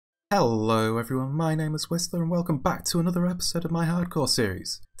Hello everyone, my name is Whistler and welcome back to another episode of my hardcore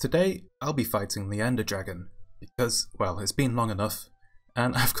series. Today I'll be fighting the Ender Dragon because, well, it's been long enough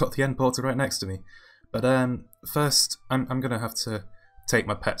and I've got the end portal right next to me. But first I'm gonna have to take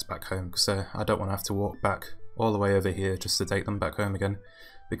my pets back home because I don't want to have to walk back all the way over here just to take them back home again.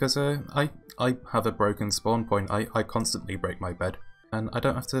 Because I have a broken spawn point. I constantly break my bed and I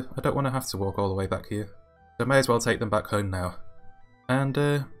don't want to have to walk all the way back here. So I may as well take them back home now.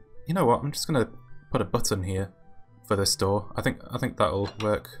 And you know what? I'm just gonna put a button here for this door. I think that'll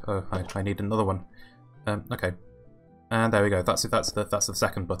work. Oh, I need another one. Okay, and there we go. That's the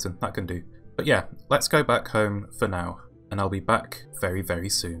second button. That can do. But yeah, let's go back home for now, and I'll be back very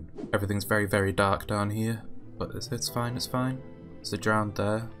soon. Everything's very dark down here, but it's fine. It's fine. There's a drowned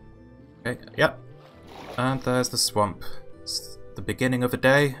there. Okay. Yep. And there's the swamp. It's the beginning of a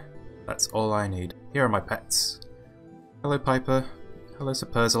day. That's all I need. Here are my pets. Hello, Piper. Hello, Sir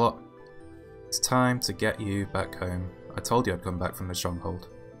Persalot. It's time to get you back home. I told you I'd come back from the stronghold.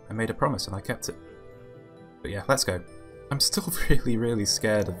 I made a promise and I kept it. But yeah, let's go. I'm still really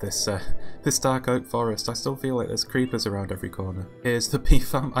scared of this this dark oak forest. I still feel like there's creepers around every corner. Here's the bee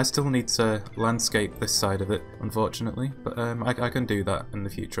farm. I still need to landscape this side of it, unfortunately. But I can do that in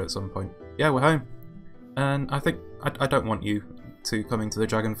the future at some point. Yeah, we're home. And I think I don't want you to come into the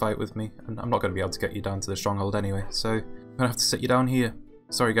dragon fight with me. And I'm not going to be able to get you down to the stronghold anyway. So I'm gonna have to sit you down here.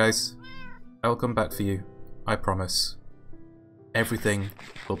 Sorry guys. I'll come back for you. I promise. Everything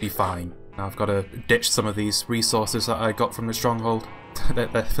will be fine. Now I've got to ditch some of these resources that I got from the stronghold.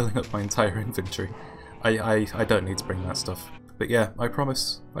 they're filling up my entire inventory. I don't need to bring that stuff. But yeah, I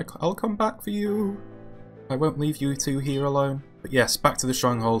promise. I'll come back for you. I won't leave you two here alone. But yes, back to the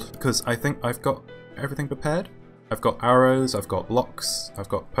stronghold, because I think I've got everything prepared. I've got arrows, I've got locks, I've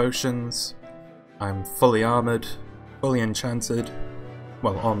got potions. I'm fully armoured. Fully enchanted.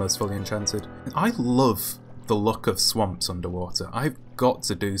 Well, almost fully enchanted. I love the look of swamps underwater. I've got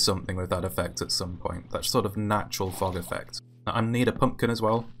to do something with that effect at some point. That sort of natural fog effect. I need a pumpkin as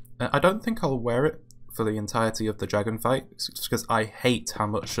well. I don't think I'll wear it for the entirety of the dragon fight, just because I hate how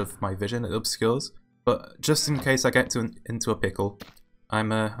much of my vision it obscures. But just in case I get into a pickle, I'm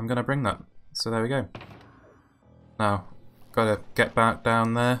gonna bring that. So there we go. Now, gotta get back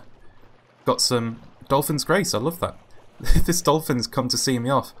down there. Got some Dolphin's Grace. I love that. This dolphin's come to see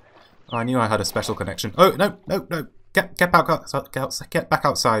me off. Oh, I knew I had a special connection. Oh no! Get back outside! Get back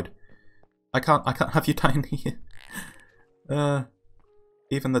outside! I can't have you down here.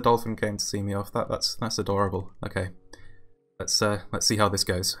 Even the dolphin came to see me off. That's adorable. Okay, let's see how this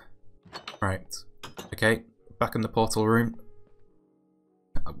goes. Right. Okay, back in the portal room.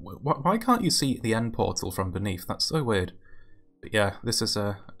 Why can't you see the end portal from beneath? That's so weird. But yeah, this is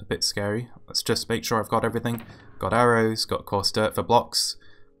a bit scary. Let's just make sure I've got everything. Got arrows, got coarse dirt for blocks,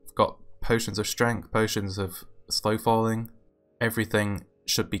 I've got potions of strength, potions of slow falling. Everything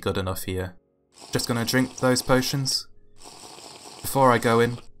should be good enough here. Just gonna drink those potions before I go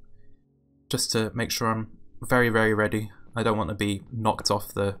in, just to make sure I'm very ready. I don't want to be knocked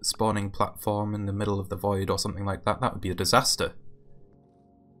off the spawning platform in the middle of the void or something like that. That would be a disaster.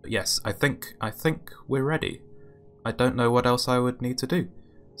 But yes, I think we're ready. I don't know what else I would need to do.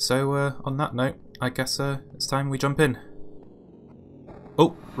 So on that note, I guess it's time we jump in.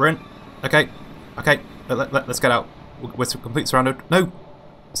 Oh, we're in. Okay, let's get out. We're completely surrounded. No,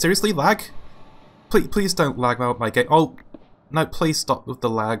 seriously, lag? Please don't lag out my game. Oh, no, please stop with the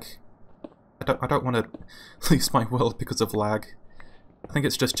lag. I don't want to lose my world because of lag. I think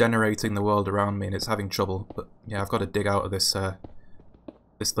it's just generating the world around me and it's having trouble. But yeah, I've got to dig out of this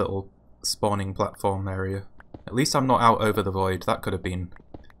this little spawning platform area. At least I'm not out over the void. That could have been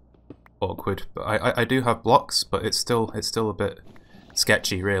awkward. But I do have blocks, but it's still a bit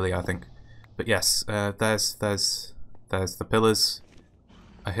sketchy, really, I think. But yes, there's the pillars.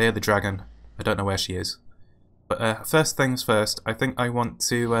 I hear the dragon. I don't know where she is. But first things first, I think I want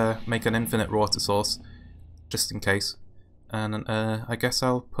to make an infinite water source, just in case. And I guess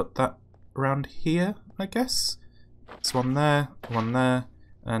I'll put that around here, I guess. There's one there,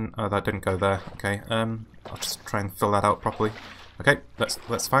 and oh, that didn't go there. Okay, I'll just try and fill that out properly. Okay,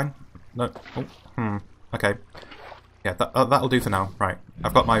 that's fine. No, okay. Yeah, that'll do for now. Right,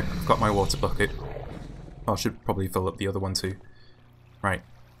 I've got my water bucket. Oh, I should probably fill up the other one too. Right,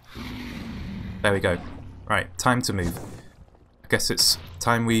 there we go. Right, time to move. I guess it's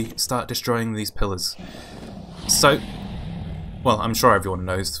time we start destroying these pillars. So, well, I'm sure everyone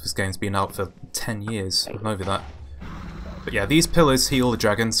knows this game's been out for 10 years. I'm over that. But yeah, these pillars heal the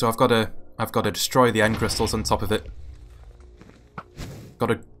dragon, so I've got to destroy the end crystals on top of it. Got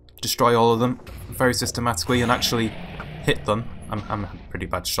to destroy all of them very systematically and actually hit them. I'm a pretty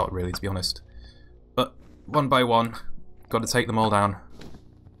bad shot, really, to be honest. But one by one, got to take them all down.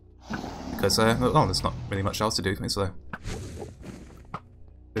 Because, well, there's not really much else to do, is there?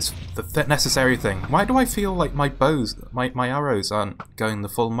 It's the necessary thing. Why do I feel like my bows, my arrows aren't going the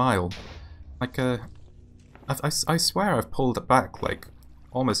full mile? Like, I swear I've pulled it back, like,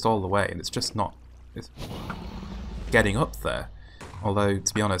 almost all the way, and it's just not getting up there. Although,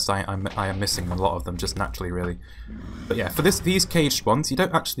 to be honest, I am missing a lot of them just naturally, really. But yeah, for these caged ones, you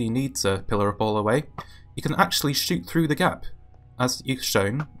don't actually need to pillar up all the way. You can actually shoot through the gap, as you've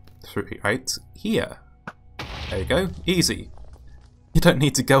shown, through right here. There you go, easy. You don't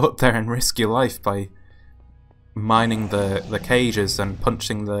need to go up there and risk your life by mining the cages and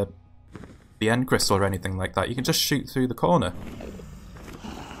punching the end crystal or anything like that. You can just shoot through the corner.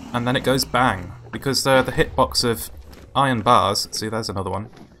 And then it goes bang, because the hitbox of iron bars, see there's another one,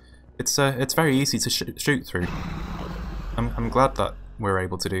 it's very easy to shoot through. I'm glad that we're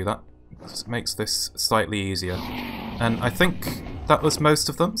able to do that. It makes this slightly easier. And I think that was most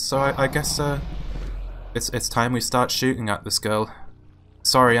of them, so I guess it's time we start shooting at this girl.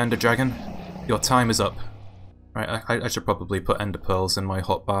 Sorry, Ender Dragon, your time is up. Right, I should probably put Ender Pearls in my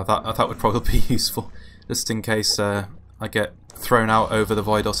hotbar. That would probably be useful, just in case I get thrown out over the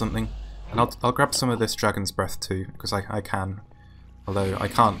void or something. And I'll grab some of this Dragon's Breath too, because I can. Although I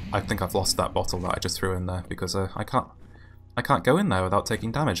can't. I think I've lost that bottle that I just threw in there because I can't go in there without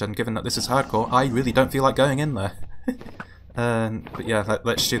taking damage. And given that this is hardcore, I really don't feel like going in there. But yeah,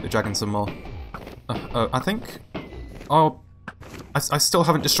 let's shoot the dragon some more. I think. Oh. I still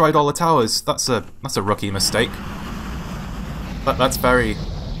haven't destroyed all the towers. That's a rookie mistake. That's very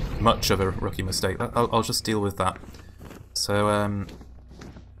much of a rookie mistake. I'll just deal with that. So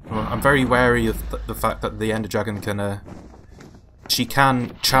well, I'm very wary of the fact that the Ender Dragon can she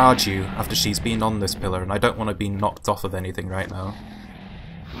can charge you after she's been on this pillar, and I don't want to be knocked off of anything right now.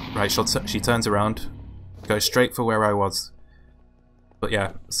 Right, she turns around, goes straight for where I was. But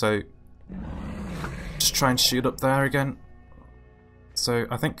yeah, so just try and shoot up there again. So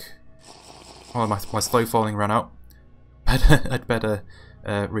I think, oh, my slow falling ran out. I'd better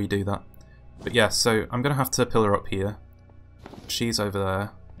redo that. But yeah, so I'm gonna have to pillar up here. She's over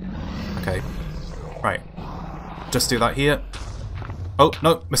there. Okay, right. Just do that here. Oh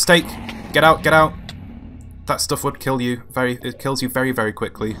no, mistake! Get out, get out! That stuff would kill you. It kills you very, very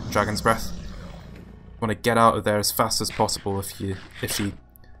quickly. Dragon's Breath. You want to get out of there as fast as possible if she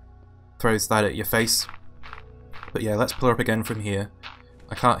throws that at your face. But yeah, let's pull her up again from here.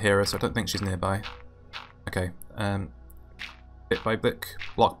 I can't hear her, so I don't think she's nearby. Okay, bit by bit,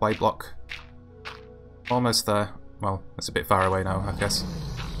 block by block. Almost there. Well, it's a bit far away now, I guess.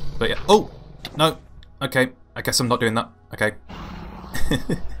 But yeah, oh! No! Okay, I guess I'm not doing that. Okay.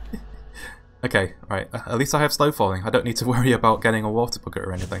 Okay, right. At least I have slow falling. I don't need to worry about getting a water bucket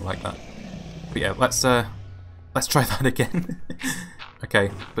or anything like that. But yeah, let's try that again. Okay,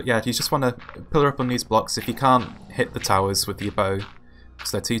 but yeah, you just want to pillar up on these blocks. If you can't hit the towers with your bow,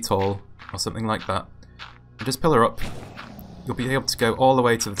 because they're too tall, or something like that, and just pillar up. You'll be able to go all the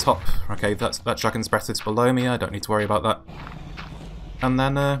way to the top. Okay, that Dragon's Breath is below me, I don't need to worry about that. And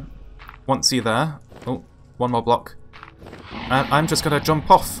then, once you're there, oh, one more block, I'm just going to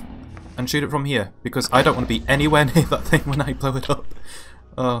jump off and shoot it from here, because I don't want to be anywhere near that thing when I blow it up.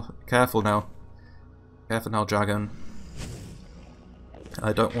 Oh, careful now. Careful now, dragon.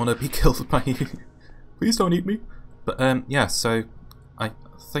 I don't want to be killed by you. Please don't eat me. But yeah, so I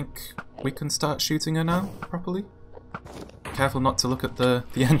think we can start shooting her now, properly. Careful not to look at the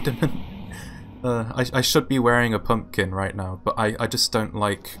Enderman. I should be wearing a pumpkin right now, but I just don't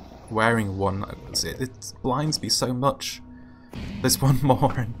like wearing one. It blinds me so much. There's one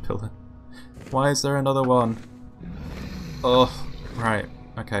more end pillar. Why is there another one? Oh, right,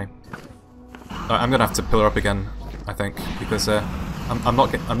 okay. I'm gonna have to pillar up again, I think, because I'm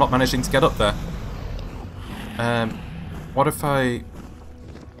not managing to get up there. What if I'm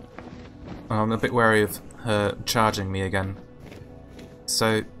a bit wary of her charging me again.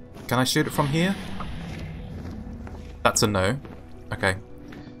 So, can I shoot it from here? That's a no. Okay.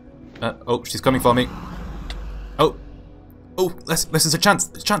 Oh, she's coming for me. Oh, oh, this is a chance.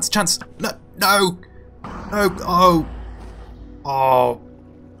 Chance. No, no, no. Oh, oh,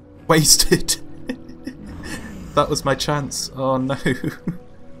 wasted. That was my chance. Oh no.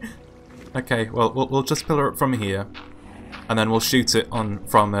 Okay, well, we'll just pillar up from here, and then we'll shoot it on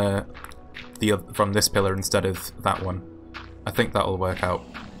from this pillar instead of that one. I think that'll work out.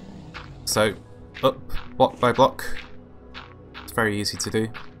 So, up, block by block. It's very easy to do.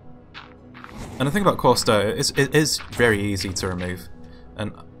 And the thing about Core Stir is it is very easy to remove.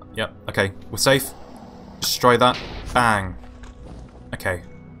 And, yep, okay, we're safe. Destroy that. Bang. Okay.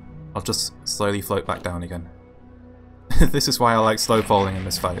 I'll just slowly float back down again. This is why I like slow falling in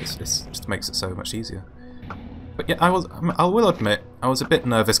this fight. It just makes it so much easier. But yeah, I will admit, I was a bit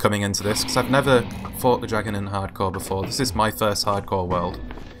nervous coming into this, because I've never fought the dragon in hardcore before. This is my first hardcore world.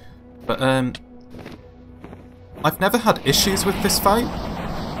 But, I've never had issues with this fight,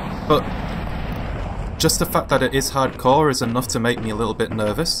 but just the fact that it is hardcore is enough to make me a little bit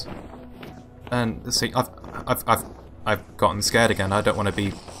nervous. And see, I've gotten scared again. I don't want to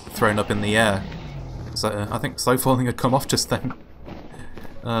be thrown up in the air. So I think slow falling had come off just then.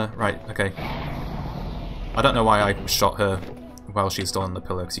 Right, okay. I don't know why I shot her while she's still on the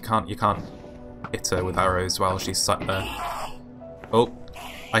pillar, because you can't hit her with arrows while she's sat there. Oh,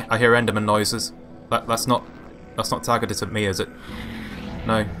 I hear Enderman noises. That's not targeted at me, is it?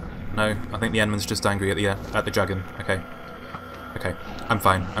 No, no. I think the Enderman's just angry at the dragon. Okay, okay. I'm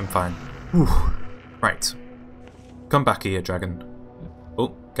fine. I'm fine. Whew. Right. Come back here, dragon.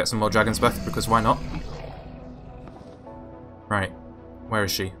 Oh, get some more dragon's breath, because why not? Right. Where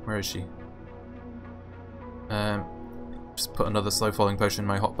is she? Where is she? Just put another slow falling potion in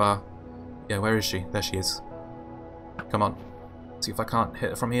my hotbar. Yeah, where is she? There she is. Come on. See if I can't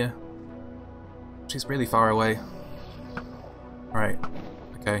hit her from here. She's really far away. Right.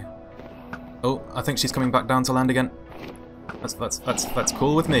 Okay. Oh, I think she's coming back down to land again. That's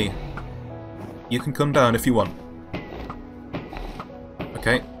cool with me. You can come down if you want.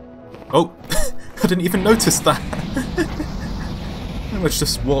 Okay. Oh! I didn't even notice that! Let's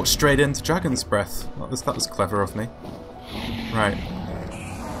just walk straight into Dragon's Breath. That was clever of me. Right.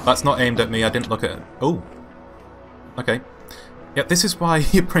 That's not aimed at me, I didn't look at it. Oh! Okay. Yeah, this is why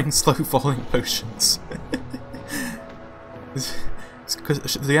you bring slow falling potions. It's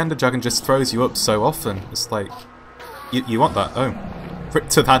because the Ender Dragon just throws you up so often. It's like... You want that? Oh.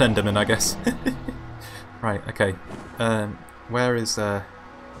 To that Enderman, I guess. Right, okay. Where is... I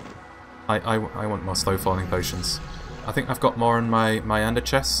want more slow falling potions. I think I've got more in my Ender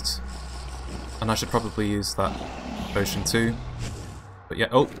chest. And I should probably use that potion too. But yeah,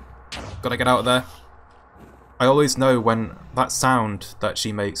 oh! Gotta get out of there. I always know when that sound that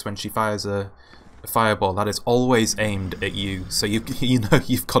she makes when she fires a fireball, that is always aimed at you. So you know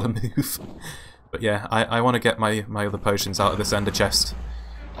you've got to move. But yeah, I want to get my other potions out of this Ender chest.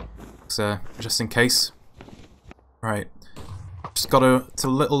 So, just in case. Right. Just got to a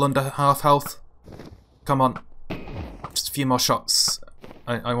little under half health. Come on. Just a few more shots.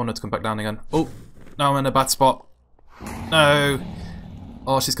 I wanted to come back down again. Oh! Now I'm in a bad spot. No!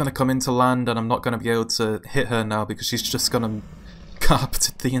 Oh, she's going to come into land and I'm not going to be able to hit her now because she's just going to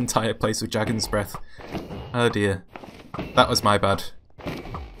carpet the entire place with Dragon's Breath. Oh dear. That was my bad.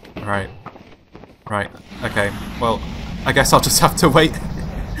 Right. Right. Okay. Well, I guess I'll just have to wait.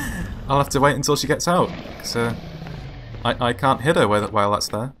 I'll have to wait until she gets out. So I can't hit her while that's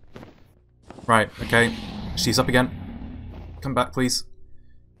there. Right. Okay. She's up again. Come back, please.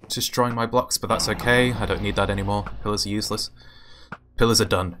 Just destroying my blocks, but that's okay. I don't need that anymore. Pillars are useless. Pillars are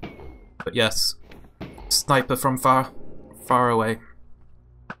done. But yes. Sniper from far away.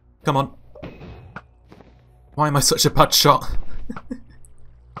 Come on. Why am I such a bad shot?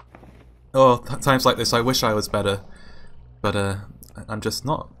 Oh, at times like this I wish I was better. But I'm just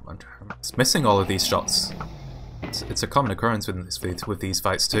not. I'm just missing all of these shots. It's a common occurrence with these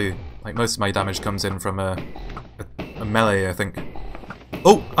fights too. Like most of my damage comes in from a melee, I think.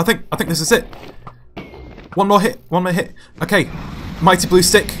 Oh, I think this is it. One more hit. Okay, mighty blue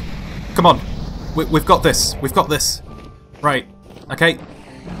stick. Come on, we've got this. We've got this. Right. Okay.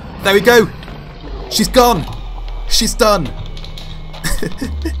 There we go. She's gone. She's done.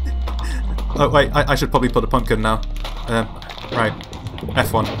 Oh wait, I should probably put a pumpkin now. Right.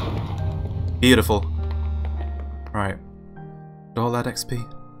 F1. Beautiful. Right. Got all that XP.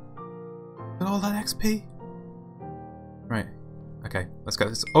 Got all that XP. Right. Okay, let's get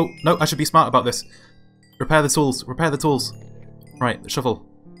this. Oh, no, I should be smart about this. Repair the tools. Repair the tools. Right, the shovel.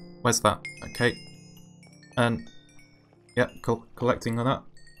 Where's that? Okay. And... yeah, collecting on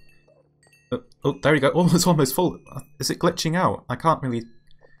that. Oh, there we go. Oh, it's almost full. Is it glitching out? I can't really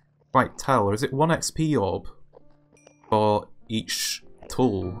quite tell. Or is it 1 XP orb for each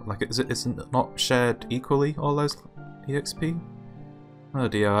tool? Like, is it not shared equally, all those EXP? Oh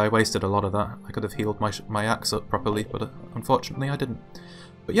dear, I wasted a lot of that. I could have healed my axe up properly, but unfortunately I didn't.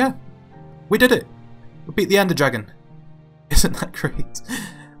 But yeah, we did it! We beat the Ender Dragon! Isn't that great?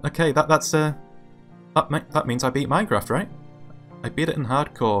 Okay, that means I beat Minecraft, right? I beat it in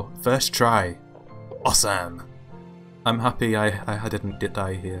hardcore, first try. Awesome! I'm happy I didn't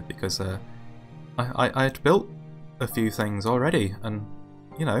die here, because I had built a few things already, and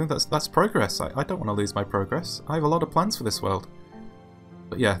you know, that's progress. I don't want to lose my progress. I have a lot of plans for this world.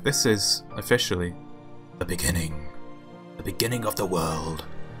 But yeah, this is officially the beginning. The beginning of the world.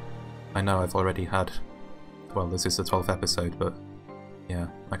 I know I've already had... Well, this is the 12th episode, but... Yeah,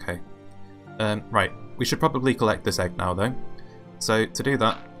 okay. Right, we should probably collect this egg now, though. So, to do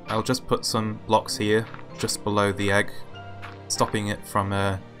that, I'll just put some blocks here, just below the egg, stopping it from...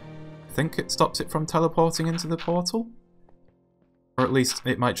 I think it stops it from teleporting into the portal? Or at least,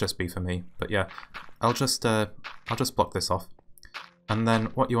 it might just be for me, but yeah. I'll just block this off. And then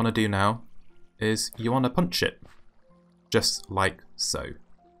what you want to do now is you want to punch it. Just like so.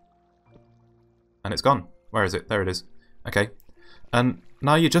 And it's gone. Where is it? There it is. Okay. And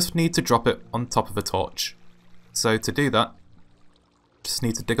now you just need to drop it on top of a torch. So to do that, just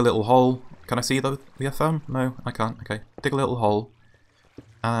need to dig a little hole. Can I see the FM? No, I can't. Okay. Dig a little hole.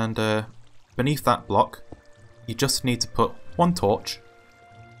 And beneath that block, you just need to put one torch.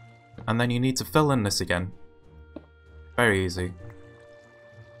 And then you need to fill in this again. Very easy.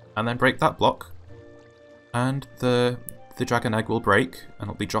 And then break that block. And the dragon egg will break and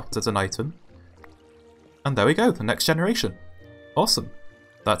it'll be dropped as an item. And there we go, the next generation. Awesome.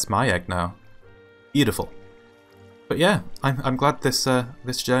 That's my egg now. Beautiful. But yeah, I'm glad this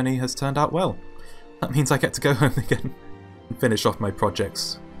this journey has turned out well. That means I get to go home again and finish off my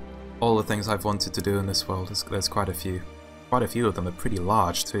projects. All the things I've wanted to do in this world, there's quite a few. Quite a few of them are pretty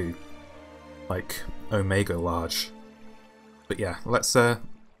large too. Like, Omega large. But yeah, let's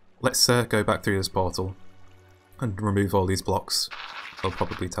go back through this portal and remove all these blocks. They'll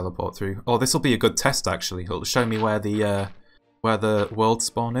probably teleport through. Oh, this will be a good test actually. It'll show me where the world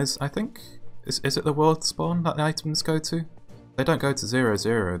spawn is, I think. Is it the world spawn that the items go to? They don't go to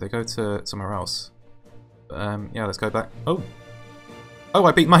 0, they go to somewhere else. Yeah, let's go back. Oh! Oh,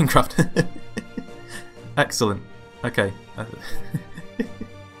 I beat Minecraft! Excellent. Okay.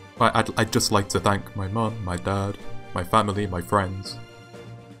 I'd just like to thank my mum, my dad, my family, my friends,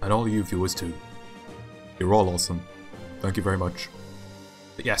 and all you viewers too. You're all awesome. Thank you very much.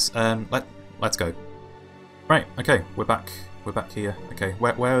 But yes, let's go. Right, okay, we're back here. Okay,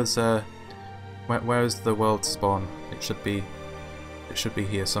 where's the world spawn? It should be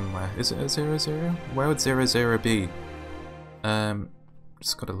here somewhere. Is it a 0? Where would 0 be?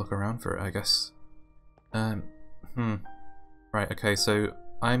 Just gotta look around for it, I guess. Right, okay, so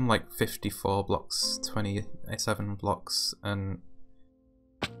I'm like 54 blocks, 27 blocks, and...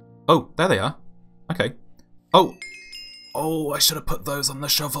 Oh, there they are. Okay. Oh! Oh, I should have put those on the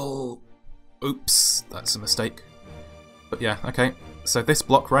shovel! Oops, that's a mistake. But yeah, okay. So this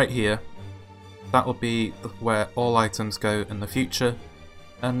block right here, that will be where all items go in the future.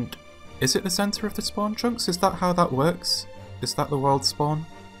 And is it the center of the spawn chunks? Is that how that works? Is that the world spawn?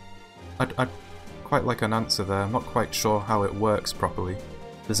 I'd quite like an answer there. I'm not quite sure how it works properly.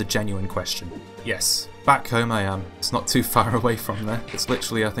 There's a genuine question. Yes, back home I am. It's not too far away from there. It's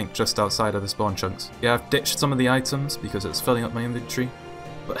literally, I think, just outside of the spawn chunks. Yeah, I've ditched some of the items because it's filling up my inventory.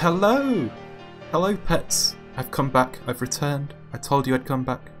 But hello! Hello, pets. I've come back. I've returned. I told you I'd come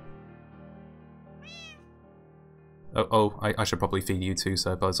back. Oh, I should probably feed you too,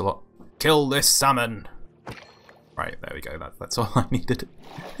 Sir Buzz-a-lot. Kill this salmon! Right, there we go. That's all I needed.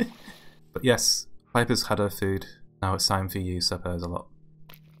 But yes, Piper's had her food. Now it's time for you, Sir Buzz-a-lot.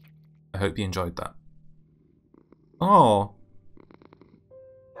 I hope you enjoyed that. Oh,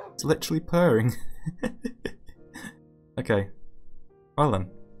 it's literally purring. Okay, well then,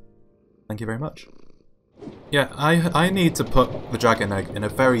 thank you very much. Yeah, I need to put the dragon egg in a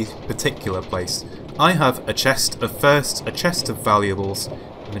very particular place. I have a chest of valuables,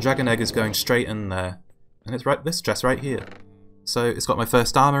 and the dragon egg is going straight in there. And it's right, this chest right here. So it's got my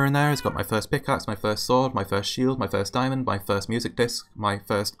first armor in there, it's got my first pickaxe, my first sword, my first shield, my first diamond, my first music disc, my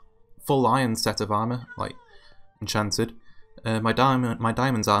first full iron set of armor, like enchanted. My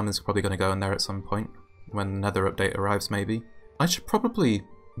diamond's armor is probably going to go in there at some point, when the Nether update arrives maybe. I should probably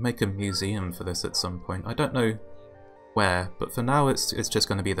make a museum for this at some point. I don't know where, but for now it's just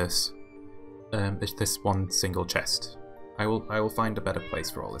going to be this. It's this one single chest. I will find a better place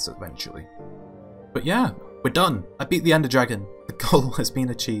for all this eventually. But yeah, we're done! I beat the Ender Dragon! The goal has been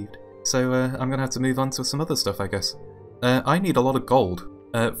achieved. So I'm going to have to move on to some other stuff, I guess. I need a lot of gold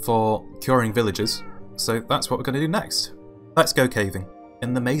for curing villagers, so that's what we're going to do next. Let's go caving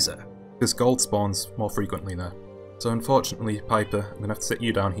in the Mesa, because gold spawns more frequently there. So unfortunately, Piper, I'm going to have to sit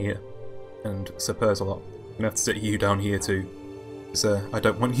you down here, and Sir Buzz-a-lot, I'm going to have to sit you down here too, because I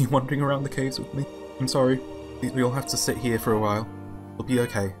don't want you wandering around the caves with me. I'm sorry, we'll have to sit here for a while. It'll be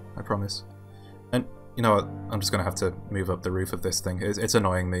okay, I promise. And you know what, I'm just going to have to move up the roof of this thing. It's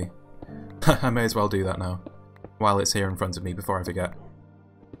annoying me. I may as well do that now, while it's here in front of me before I forget.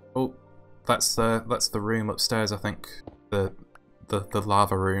 Oh, that's the room upstairs, I think. The the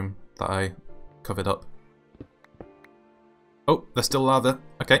lava room that I covered up. Oh, there's still lava.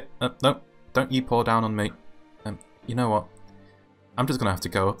 Okay, no, don't you pour down on me. You know what? I'm just gonna have to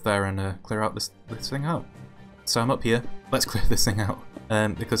go up there and clear out this thing out. So I'm up here. Let's clear this thing out.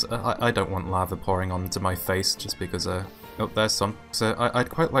 Because I don't want lava pouring onto my face just because, oh, there's some. So I'd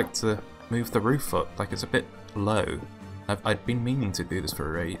quite like to move the roof up, like it's a bit low. I'd been meaning to do this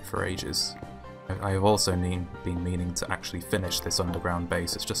for ages. I have also been meaning to actually finish this underground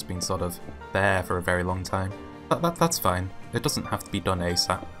base. It's just been sort of there for a very long time. That's fine. It doesn't have to be done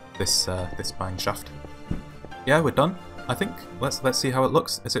ASAP, this mine shaft. Yeah, we're done. I think. Let's see how it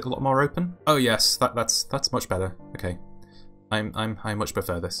looks. Is it a lot more open? Oh yes, that's much better. Okay. I much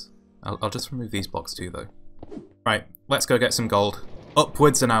prefer this. I'll just remove these blocks too though. Right, let's go get some gold.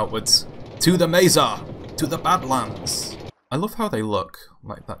 Upwards and outwards. To the Mesa! To the Badlands! I love how they look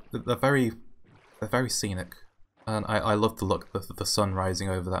like that. They're very scenic. And I love the look of the sun rising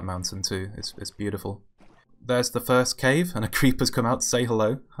over that mountain too. It's beautiful. There's the first cave, and a creeper's come out to say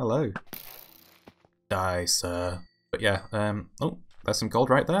hello. Hello. Die, sir. But yeah, oh, there's some gold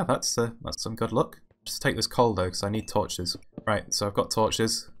right there. That's some good luck. Just take this coal though, because I need torches. Right, so I've got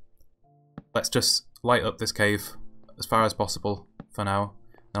torches. Let's just light up this cave as far as possible for now.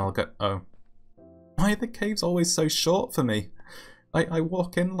 And I'll get. Oh, why are the caves always so short for me? I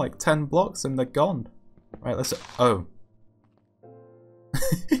walk in like 10 blocks and they're gone. Right, let's. Oh.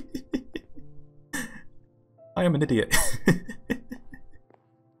 I am an idiot.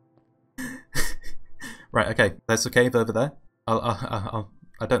 Right, okay, there's a cave over there. I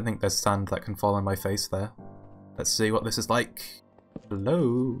don't think there's sand that can fall on my face there. Let's see what this is like.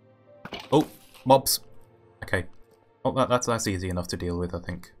 Hello? Oh, mobs. Okay. Oh, that's easy enough to deal with, I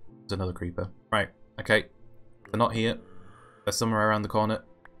think. There's another creeper. Right, okay. They're not here. They're somewhere around the corner.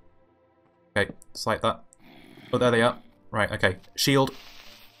 Okay, just like that. Oh, there they are. Right, okay. Shield.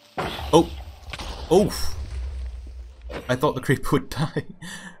 Oh! Oof! I thought the creeper would die.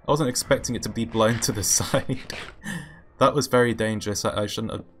 I wasn't expecting it to be blown to the side. That was very dangerous. I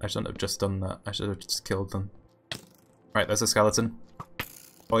shouldn't have just done that. I should have just killed them. Right, there's a skeleton.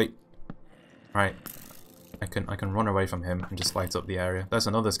 Oi. Right. I can run away from him and just light up the area. There's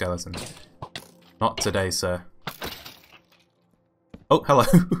another skeleton. Not today, sir. Oh, hello.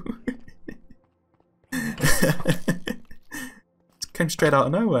 It came straight out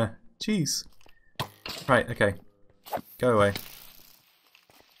of nowhere. Jeez. Right, okay. Go away.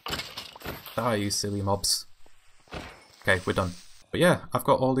 Die, you silly mobs. Okay, we're done. But yeah, I've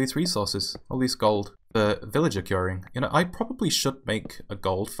got all these resources, all these gold for villager curing. You know, I probably should make a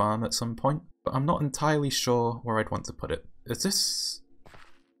gold farm at some point, but I'm not entirely sure where I'd want to put it. Is this...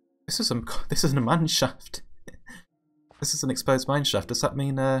 This is a mine shaft. This is an exposed mine shaft. Does that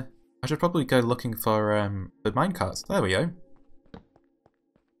mean I should probably go looking for the minecarts? There we go.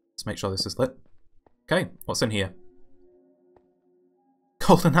 Let's make sure this is lit. Okay, what's in here?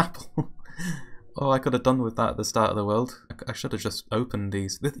 Golden apple. Oh, I could have done with that at the start of the world. I should have just opened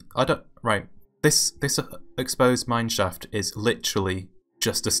these. Right. This exposed mine shaft is literally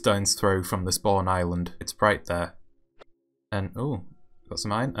just a stone's throw from the spawn island. It's right there. And oh, got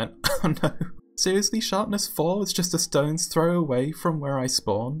some iron. And oh no. Seriously, sharpness 4 is just a stone's throw away from where I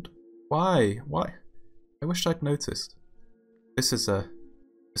spawned? Why? Why? I wish I'd noticed. This is a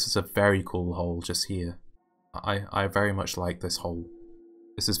very cool hole just here. I very much like this hole.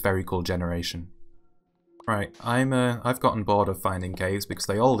 This is very cool generation. Right, I've gotten bored of finding caves because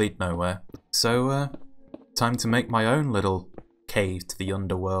they all lead nowhere. So, time to make my own little cave to the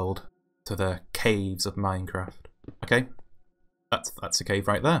underworld, to the caves of Minecraft. Okay, that's a cave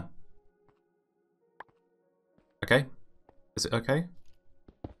right there. Okay, is it okay?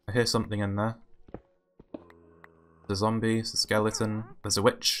 I hear something in there. There's a zombie, there's a skeleton, there's a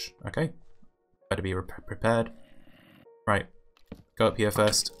witch. Okay, better be prepared. Right. Go up here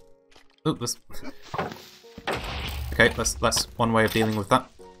first. Oh, this. Okay, that's one way of dealing with that.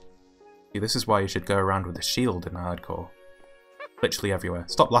 See, this is why you should go around with a shield in hardcore. Literally everywhere.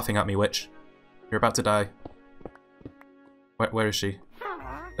 Stop laughing at me, witch. You're about to die. Where is she?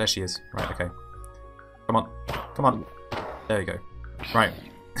 There she is. Right, okay. Come on. Come on. There you go. Right.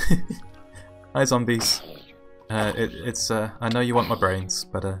 Hi, zombies. I know you want my brains,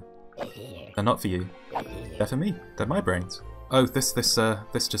 but they're not for you. They're for me. They're my brains. Oh, this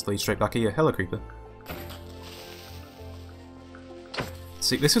just leads straight back here. Hello, creeper.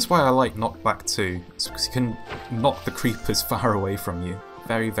 See, this is why I like Knockback 2. It's because you can knock the creepers far away from you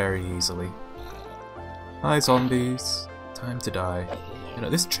very, very easily. Hi, zombies. Time to die. You know,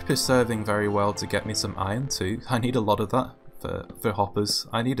 this trip is serving very well to get me some iron too. I need a lot of that for hoppers.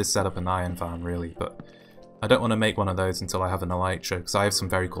 I need to set up an iron farm really, but I don't want to make one of those until I have an elytra, because I have some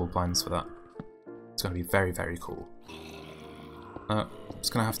very cool plans for that. It's going to be very, very cool. I'm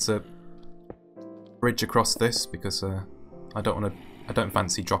just going to have to bridge across this, because I don't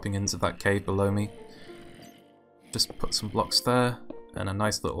fancy dropping into that cave below me. Just put some blocks there, and a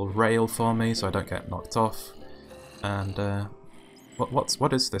nice little rail for me so I don't get knocked off. And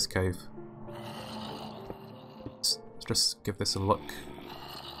what is this cave? Let's just give this a look.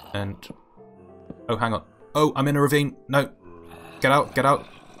 And oh, hang on. Oh, I'm in a ravine. No, get out, get out.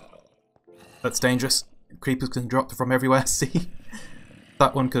 That's dangerous. Creepers can drop from everywhere. See,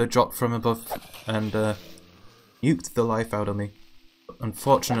 that one could have dropped from above and nuked the life out of me. But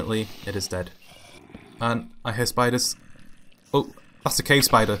unfortunately, it is dead. And I hear spiders. Oh, that's a cave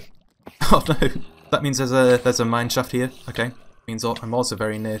spider. Oh no, that means there's a mine shaft here. Okay, means I'm also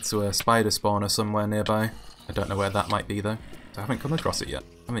very near to a spider spawner somewhere nearby. I don't know where that might be though. I haven't come across it yet.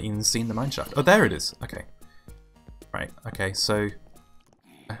 I haven't even seen the mine shaft. Oh, there it is. Okay. Right. Okay. So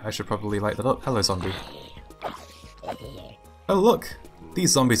I should probably light that up. Hello, zombie. Oh look,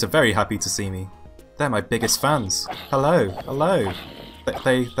 these zombies are very happy to see me. They're my biggest fans. Hello, hello.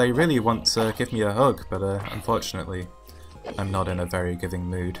 They really want to give me a hug, but unfortunately, I'm not in a very giving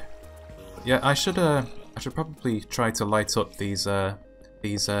mood. But yeah, I should probably try to light up these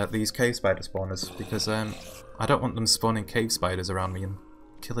cave spider spawners, because I don't want them spawning cave spiders around me and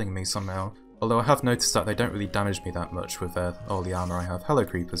killing me somehow. Although I have noticed that they don't really damage me that much with all the armor I have. Hello,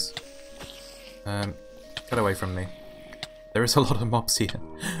 creepers. Get away from me. There is a lot of mobs here.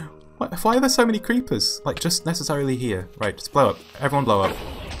 Why are there so many creepers? Like, just necessarily here. Right, just blow up. Everyone blow up.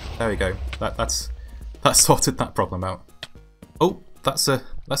 There we go. That sorted that problem out. Oh, that's a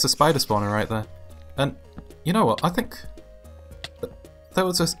spider spawner right there. And you know what? I think there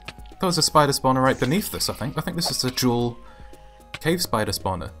was a spider spawner right beneath this. I think this is a dual cave spider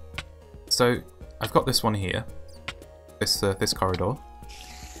spawner. So I've got this one here, this corridor,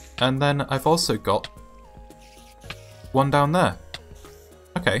 and then I've also got one down there.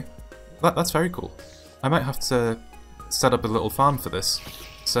 Okay, that's very cool. I might have to set up a little farm for this.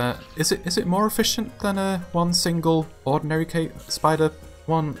 So is it more efficient than one single ordinary spider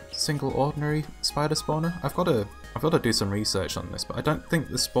spawner? I've got to do some research on this, but I don't think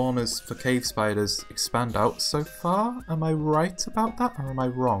the spawners for cave spiders expand out so far. Am I right about that, or am I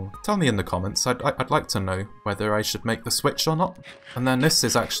wrong? Tell me in the comments. I'd like to know whether I should make the switch or not. And then this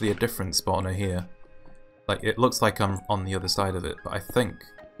is actually a different spawner here. Like, it looks like I'm on the other side of it, but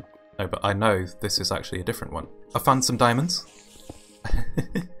I know this is actually a different one. I found some diamonds.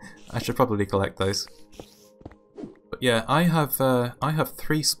 I should probably collect those. But yeah, I have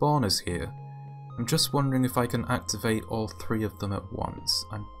 3 spawners here. I'm just wondering if I can activate all 3 of them at once.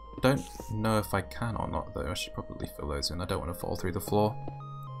 I don't know if I can or not though. I should probably fill those in. I don't want to fall through the floor.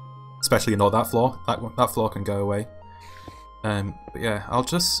 Especially not that floor. That floor can go away. But yeah, I'll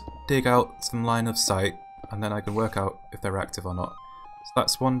just dig out some line of sight and then I can work out if they're active or not. So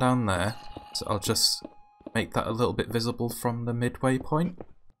that's one down there. So I'll just make that a little bit visible from the midway point.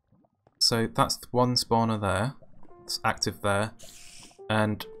 So that's one spawner there. It's active there.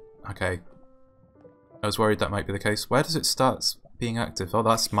 And okay. I was worried that might be the case. Where does it start being active? Oh,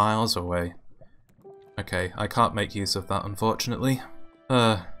 that's miles away. Okay, I can't make use of that, unfortunately.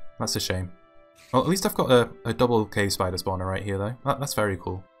 That's a shame. Well, at least I've got a double cave spider spawner right here, though. That's very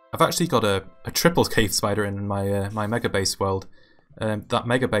cool. I've actually got a triple cave spider in my my mega base world. That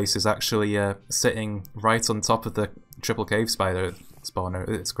mega base is actually sitting right on top of the triple cave spider spawner.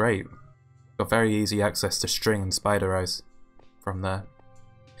 It's great. Got very easy access to string and spider eyes from there.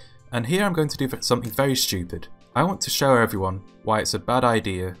 And here I'm going to do something very stupid. I want to show everyone why it's a bad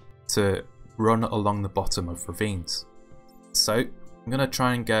idea to run along the bottom of ravines. So I'm going to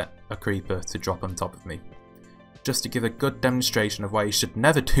try and get a creeper to drop on top of me. Just to give a good demonstration of why you should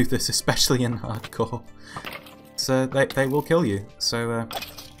never do this, especially in hardcore. So they will kill you. So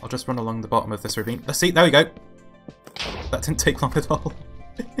I'll just run along the bottom of this ravine. Let's see, there we go. That didn't take long at all.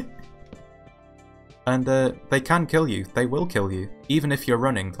 And they can kill you. They will kill you, even if you're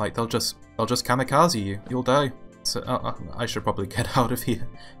running. Like they'll just kamikaze you. You'll die. So I should probably get out of here.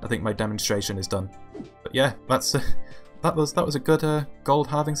 I think my demonstration is done. But yeah, that was a good gold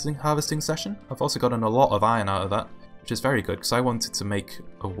harvesting session. I've also gotten a lot of iron out of that, which is very good because I wanted to make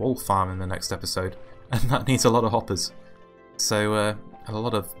a wool farm in the next episode, and that needs a lot of hoppers. So and a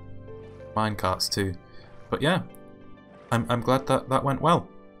lot of minecarts too. But yeah, I'm glad that went well.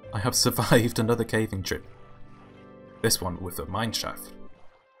 I have survived another caving trip. This one with a mine shaft.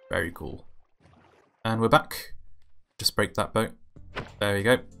 Very cool. And we're back. Just break that boat. There you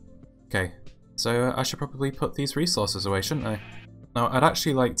go. Okay, so I should probably put these resources away, shouldn't I? Now, I'd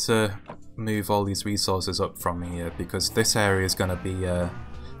actually like to move all these resources up from here, because this area is going to be...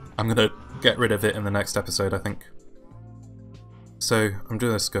 I'm going to get rid of it in the next episode, I think. So, I'm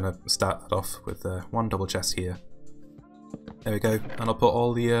just going to start that off with one double chest here. There we go, and I'll put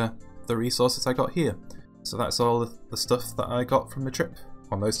all the resources I got here. So that's all the stuff that I got from the trip,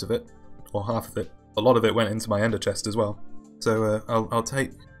 or most of it, or half of it. A lot of it went into my ender chest as well. So I'll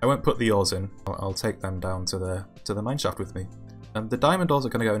take... I won't put the ores in, I'll take them down to the mineshaft with me. And the diamond ores are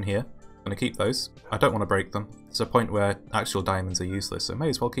going to go in here. I'm going to keep those. I don't want to break them. There's a point where actual diamonds are useless, so I may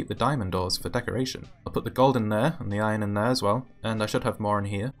as well keep the diamond ores for decoration. I'll put the gold in there, and the iron in there as well, and I should have more in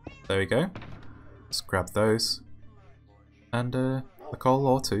here. There we go. Let's grab those. And the coal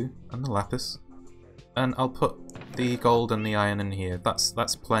ore too, and the lapis. And I'll put the gold and the iron in here.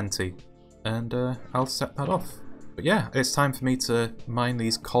 That's plenty. And I'll set that off. But yeah, it's time for me to mine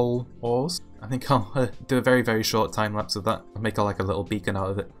these coal ores. I think I'll do a very, very short time lapse of that. I'll make like a little beacon out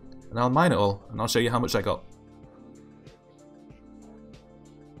of it. And I'll mine it all, and I'll show you how much I got.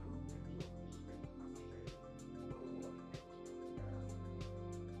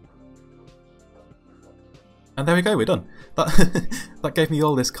 And there we go, we're done. That gave me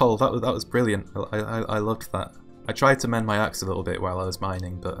all this coal. That was brilliant. I loved that. I tried to mend my axe a little bit while I was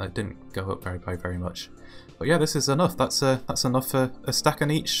mining, but it didn't go up very much. But yeah, this is enough. That's enough for a stack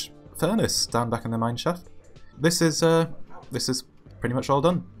in each furnace down back in the mine shaft. This is pretty much all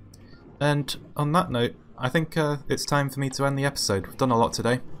done. And on that note, I think it's time for me to end the episode. We've done a lot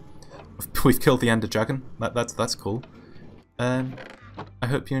today. We've killed the Ender Dragon. That's cool. I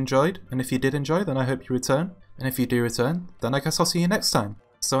hope you enjoyed, and if you did enjoy, then I hope you return. And if you do return, then I guess I'll see you next time.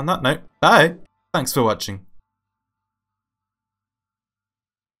 So on that note, bye! Thanks for watching.